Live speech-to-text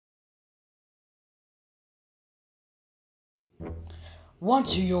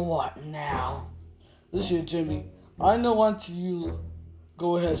Want you what now? Listen, Jimmy. I don't want you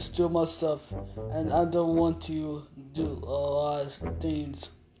go ahead and steal my stuff, and I don't want to do a lot of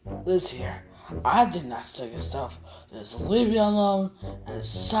things. Listen here. I did not steal your stuff. Just leave me alone and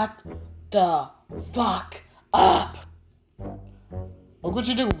shut the fuck up. What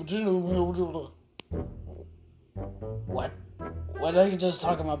you do? What? What are you just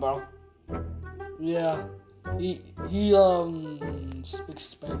talking about, bro? Yeah, he speaks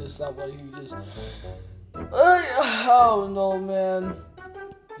Spanish that way. He just, oh no, man.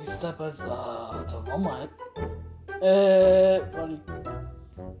 He stepped at the Walmart. Funny.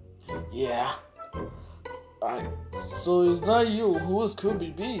 Yeah. Alright. So it's not you. Who else could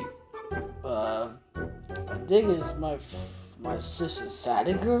it be? I think it's my sister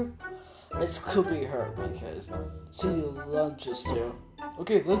Sadiger. It could be her because she lunches too.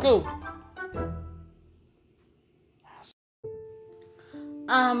 Okay, let's go.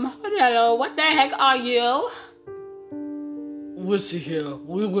 Hello, what the heck are you? Listen here,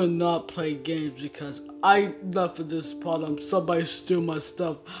 we will not play games because I left for this problem. Somebody stole my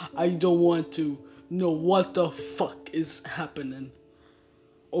stuff. I don't want to know what the fuck is happening.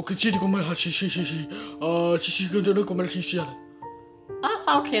 Okay,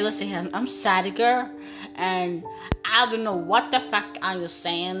 listen here. I'm Sadiger, and I don't know what the fuck I'm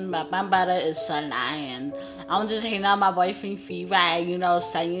saying, but my brother is so lying. I'm just hanging out my boyfriend Fever,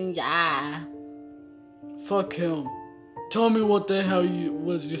 saying yeah. Fuck him. Tell me what the hell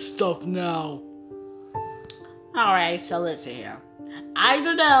was your stuff now. Alright, so listen here. I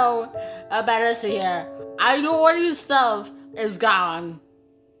don't know about this here. I know all your stuff is gone.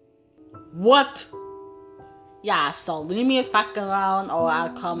 What? Yeah, so leave me fuck alone or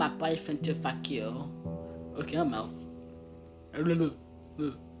I'll call my boyfriend to fuck you. Okay, I'm out.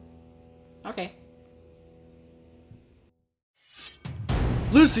 Okay.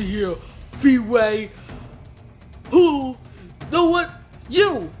 Listen here, Freeway. Who? Know what?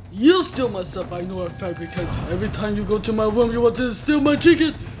 You steal my stuff. I know a fact because every time you go to my room, you want to steal my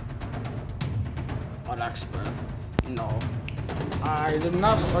chicken. Oh, that's bad. No, I did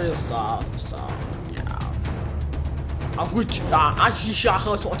not steal your stuff. So yeah. I'm with you. What are you saying?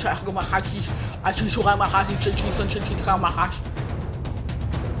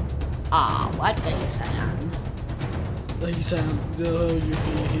 Like you said,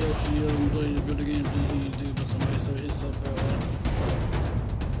 he actually playing the video games and he did but somebody stole his stuff.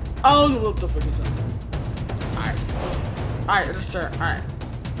 I don't know what the fuck is that. Alright, let's try. Alright.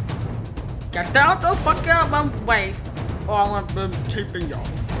 Get out the fuck out of my way, or I'm gonna be taping y'all.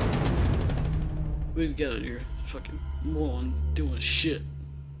 We need to get out of here. Fucking moron doing shit.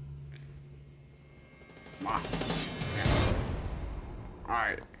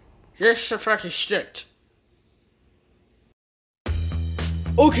 Alright. Here's the fucking shit.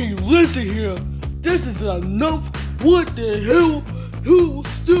 Okay, listen here. This is enough. What the hell? Who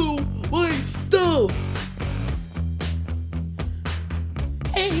stole my stuff?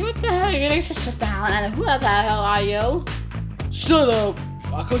 Hey, what the hell? You need to sit down, and who the hell are you? Shut up.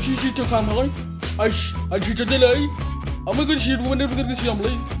 I can't see you to come on. I see you delay. I'm not gonna see you whenever I'm gonna see you.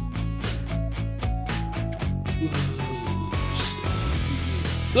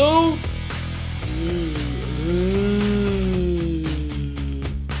 So.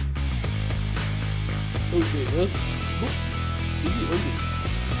 Okay, let's.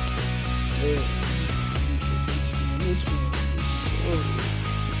 Okay. This one is so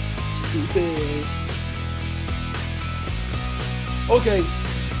stupid. Okay.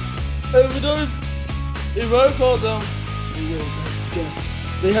 If I fall down, they will dance.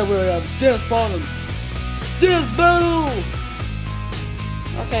 They have a dance bottom. Dance battle!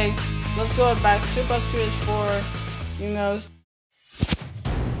 Okay, let's go back. Super Series 4,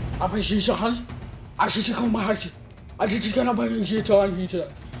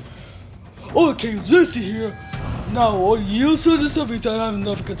 Okay, listen here. Now, you saw this stuff because I have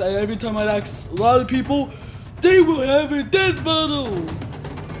enough because every time I ask a lot of people, they will have a dance battle.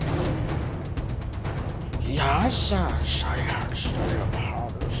 Yes,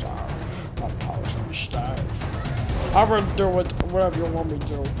 I will do it whatever you want me to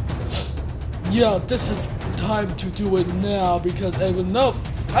do. Yeah, this is time to do it now because I have enough.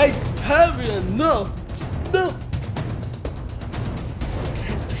 I have enough. No.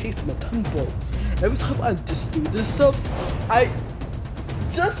 Taste my tongue, bro. Every time I just do this stuff, I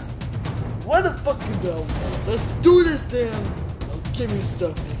just what the fucking know. Let's do this then. Give me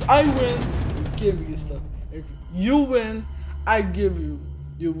stuff. If I win, you give me stuff. If you win, I give you.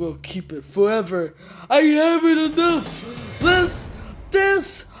 You will keep it forever. I have it enough. Let's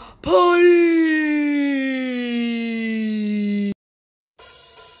this party.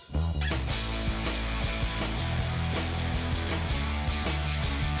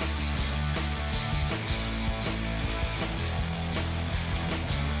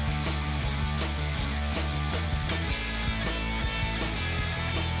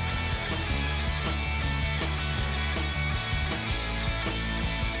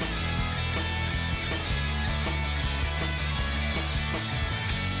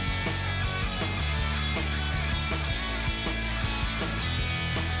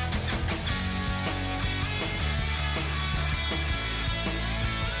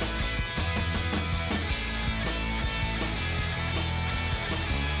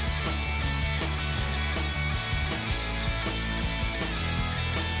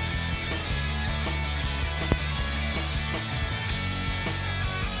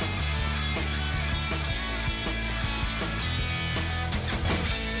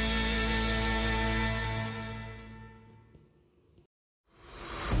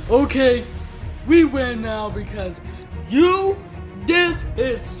 Okay, we win now because this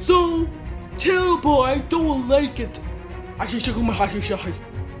is so terrible. I don't like it. Alright,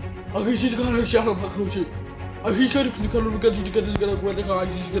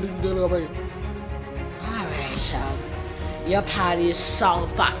 so your party is so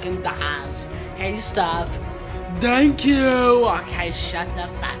fucking dance. Hey, stuff. Thank you. Okay, shut the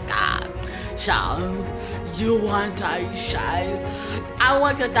fuck up. So, you want to say, I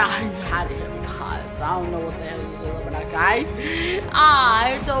want to get out of here because I don't know what the hell is up with that guy.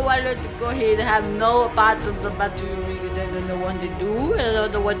 I don't want to go ahead and have no buttons about you because I don't know what to do. I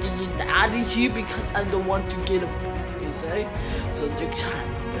don't want to get out of here because I don't want to get up. You say? So next time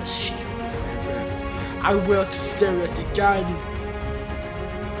I'm going to see you forever. I will to stare at the garden.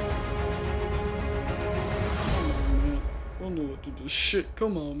 I don't know what to do. Shit,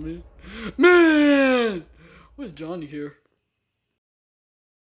 come on, man. Man! Where's Johnny here?